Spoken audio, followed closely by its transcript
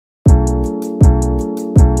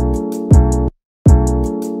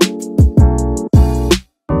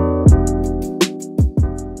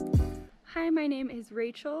my name is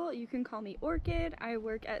Rachel. You can call me Orchid. I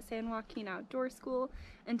work at SJCOE Outdoor School,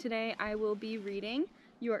 and today I will be reading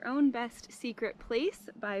Your Own Best Secret Place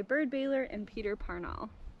by Byrd Baylor and Peter Parnall.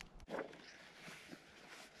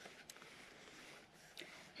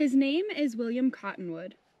 His name is William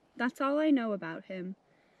Cottonwood. That's all I know about him.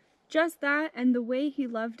 Just that and the way he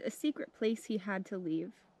loved a secret place he had to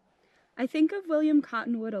leave. I think of William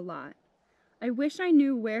Cottonwood a lot. I wish I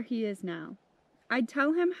knew where he is now. I'd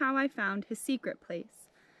tell him how I found his secret place,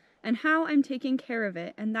 and how I'm taking care of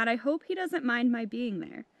it, and that I hope he doesn't mind my being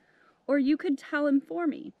there. Or you could tell him for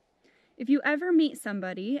me. If you ever meet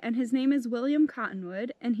somebody, and his name is William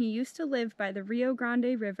Cottonwood, and he used to live by the Rio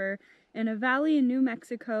Grande River in a valley in New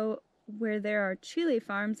Mexico where there are chili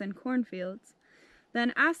farms and cornfields,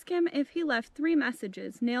 then ask him if he left 3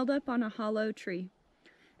 messages nailed up on a hollow tree.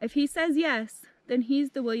 If he says yes, then he's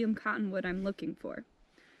the William Cottonwood I'm looking for.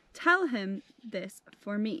 Tell him this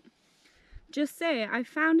for me. Just say I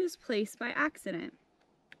found his place by accident.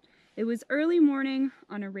 It was early morning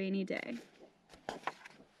on a rainy day.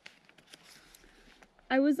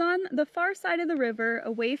 I was on the far side of the river,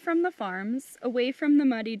 away from the farms, away from the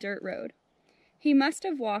muddy dirt road. He must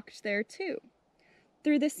have walked there too,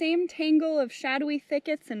 through the same tangle of shadowy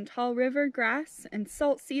thickets and tall river grass and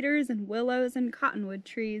salt cedars and willows and cottonwood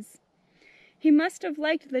trees. He must have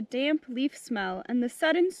liked the damp leaf smell and the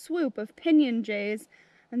sudden swoop of pinyon jays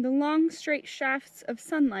and the long straight shafts of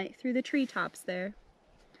sunlight through the treetops there.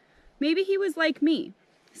 Maybe he was like me,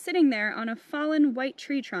 sitting there on a fallen white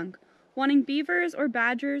tree trunk, wanting beavers or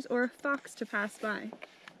badgers or a fox to pass by.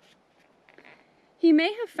 He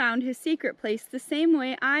may have found his secret place the same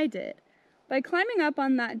way I did, by climbing up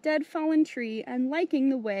on that dead fallen tree and liking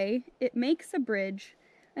the way it makes a bridge,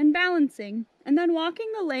 and balancing, and then walking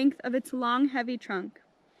the length of its long, heavy trunk.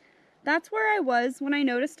 That's where I was when I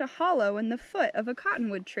noticed a hollow in the foot of a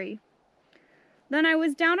cottonwood tree. Then I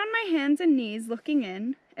was down on my hands and knees looking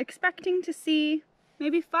in, expecting to see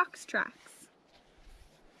maybe fox tracks.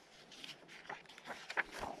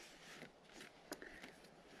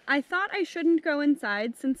 I thought I shouldn't go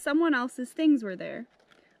inside since someone else's things were there.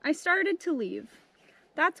 I started to leave.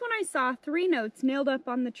 That's when I saw 3 notes nailed up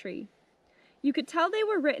on the tree. You could tell they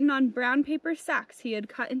were written on brown paper sacks he had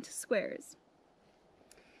cut into squares.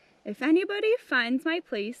 If anybody finds my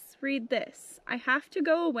place, read this. I have to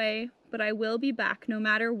go away, but I will be back no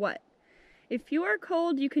matter what. If you are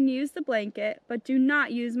cold, you can use the blanket, but do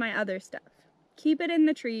not use my other stuff. Keep it in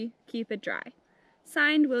the tree, keep it dry.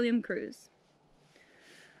 Signed, William Cruz.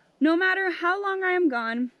 No matter how long I am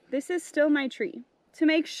gone, this is still my tree. To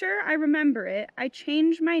make sure I remember it, I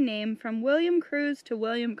changed my name from William Cruz to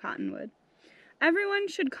William Cottonwood. Everyone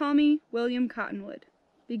should call me William Cottonwood,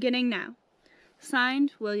 beginning now.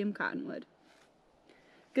 Signed, William Cottonwood.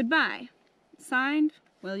 Goodbye. Signed,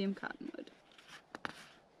 William Cottonwood.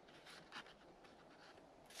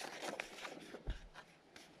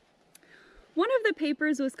 One of the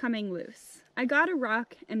papers was coming loose. I got a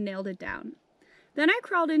rock and nailed it down. Then I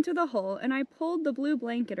crawled into the hole and I pulled the blue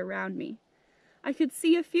blanket around me. I could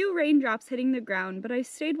see a few raindrops hitting the ground, but I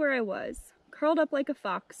stayed where I was, curled up like a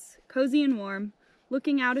fox, cozy and warm,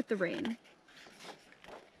 looking out at the rain.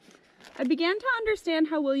 I began to understand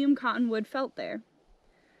how William Cottonwood felt there.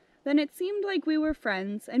 Then it seemed like we were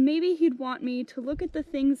friends, and maybe he'd want me to look at the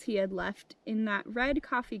things he had left in that red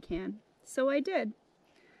coffee can, so I did.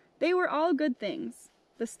 They were all good things.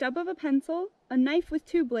 The stub of a pencil, a knife with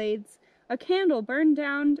 2 blades, a candle burned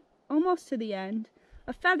down almost to the end,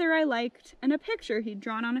 a feather I liked, and a picture he'd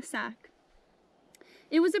drawn on a sack.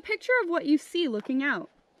 It was a picture of what you see looking out.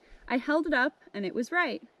 I held it up, and it was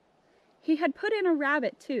right. He had put in a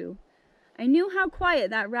rabbit, too. I knew how quiet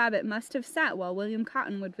that rabbit must have sat while William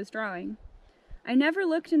Cottonwood was drawing. I never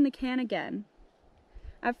looked in the can again.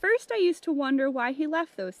 At first I used to wonder why he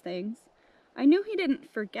left those things. I knew he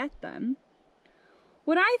didn't forget them.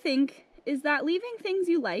 What I think is that leaving things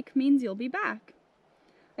you like means you'll be back.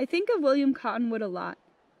 I think of William Cottonwood a lot,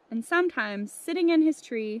 and sometimes, sitting in his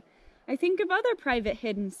tree, I think of other private,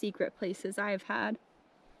 hidden, secret places I have had.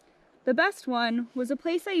 The best one was a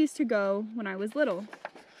place I used to go when I was little.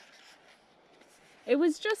 It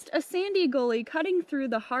was just a sandy gully cutting through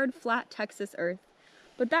the hard, flat Texas earth,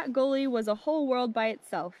 but that gully was a whole world by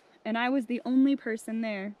itself, and I was the only person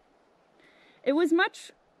there. It was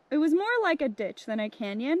more like a ditch than a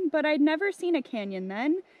canyon, but I'd never seen a canyon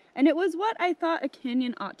then, and it was what I thought a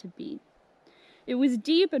canyon ought to be. It was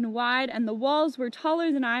deep and wide, and the walls were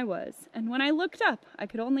taller than I was, and when I looked up, I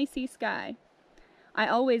could only see sky. I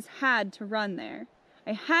always had to run there.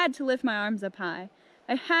 I had to lift my arms up high.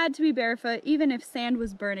 I had to be barefoot, even if sand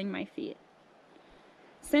was burning my feet.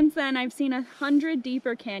 Since then, I've seen 100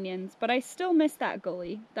 deeper canyons, but I still miss that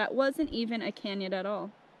gully. That wasn't even a canyon at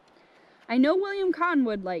all. I know William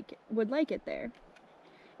Cottonwood would like it there.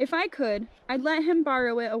 If I could, I'd let him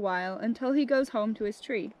borrow it a while until he goes home to his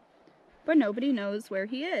tree. But nobody knows where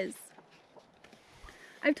he is.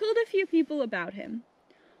 I've told a few people about him.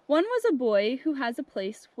 One was a boy who has a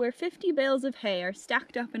place where 50 bales of hay are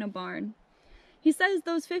stacked up in a barn. He says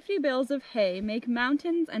those 50 bales of hay make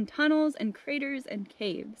mountains and tunnels and craters and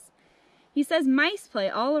caves. He says mice play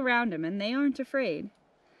all around him and they aren't afraid.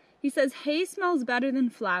 He says hay smells better than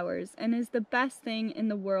flowers and is the best thing in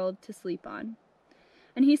the world to sleep on.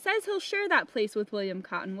 And he says he'll share that place with William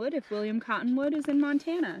Cottonwood if William Cottonwood is in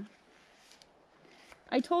Montana.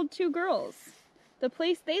 I told 2 girls. The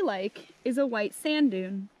place they like is a white sand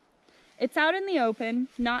dune. It's out in the open,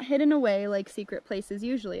 not hidden away like secret places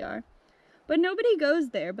usually are. But nobody goes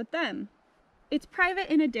there but them. It's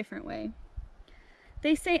private in a different way.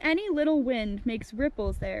 They say any little wind makes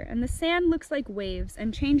ripples there, and the sand looks like waves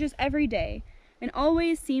and changes every day, and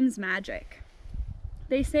always seems magic.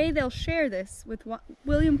 They say they'll share this with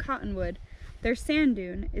William Cottonwood. Their sand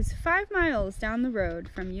dune is 5 miles down the road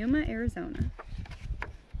from Yuma, Arizona.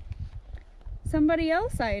 Somebody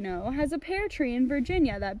else I know has a pear tree in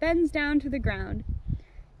Virginia that bends down to the ground.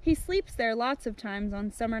 He sleeps there lots of times on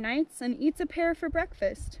summer nights and eats a pear for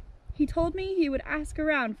breakfast. He told me he would ask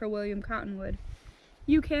around for William Cottonwood.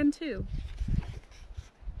 You can too.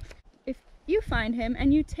 If you find him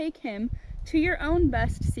and you take him to your own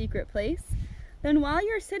best secret place, then while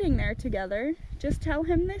you're sitting there together, just tell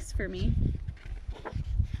him this for me.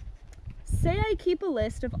 Say I keep a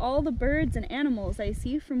list of all the birds and animals I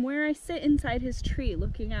see from where I sit inside his tree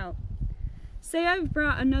looking out. Say I've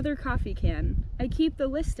brought another coffee can. I keep the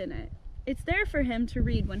list in it. It's there for him to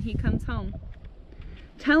read when he comes home.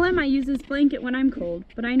 Tell him I use his blanket when I'm cold,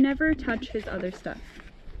 but I never touch his other stuff.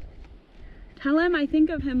 Tell him I think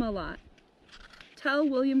of him a lot. Tell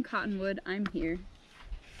William Cottonwood I'm here.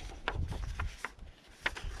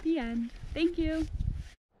 The end. Thank you.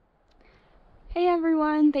 Hey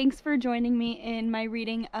everyone, thanks for joining me in my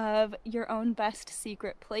reading of Your Own Best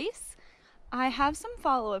Secret Place. I have some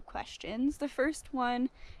follow-up questions. The first one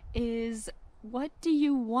is, what do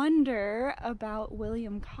you wonder about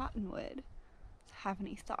William Cottonwood? Have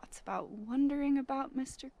any thoughts about wondering about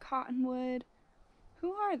Mr. Cottonwood?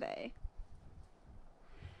 Who are they?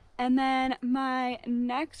 And then my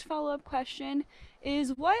next follow-up question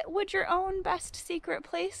is, what would your own best secret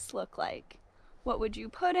place look like? What would you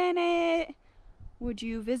put in it? Would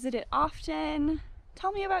you visit it often?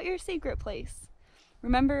 Tell me about your secret place.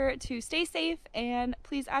 Remember to stay safe and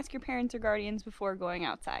please ask your parents or guardians before going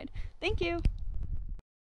outside. Thank you.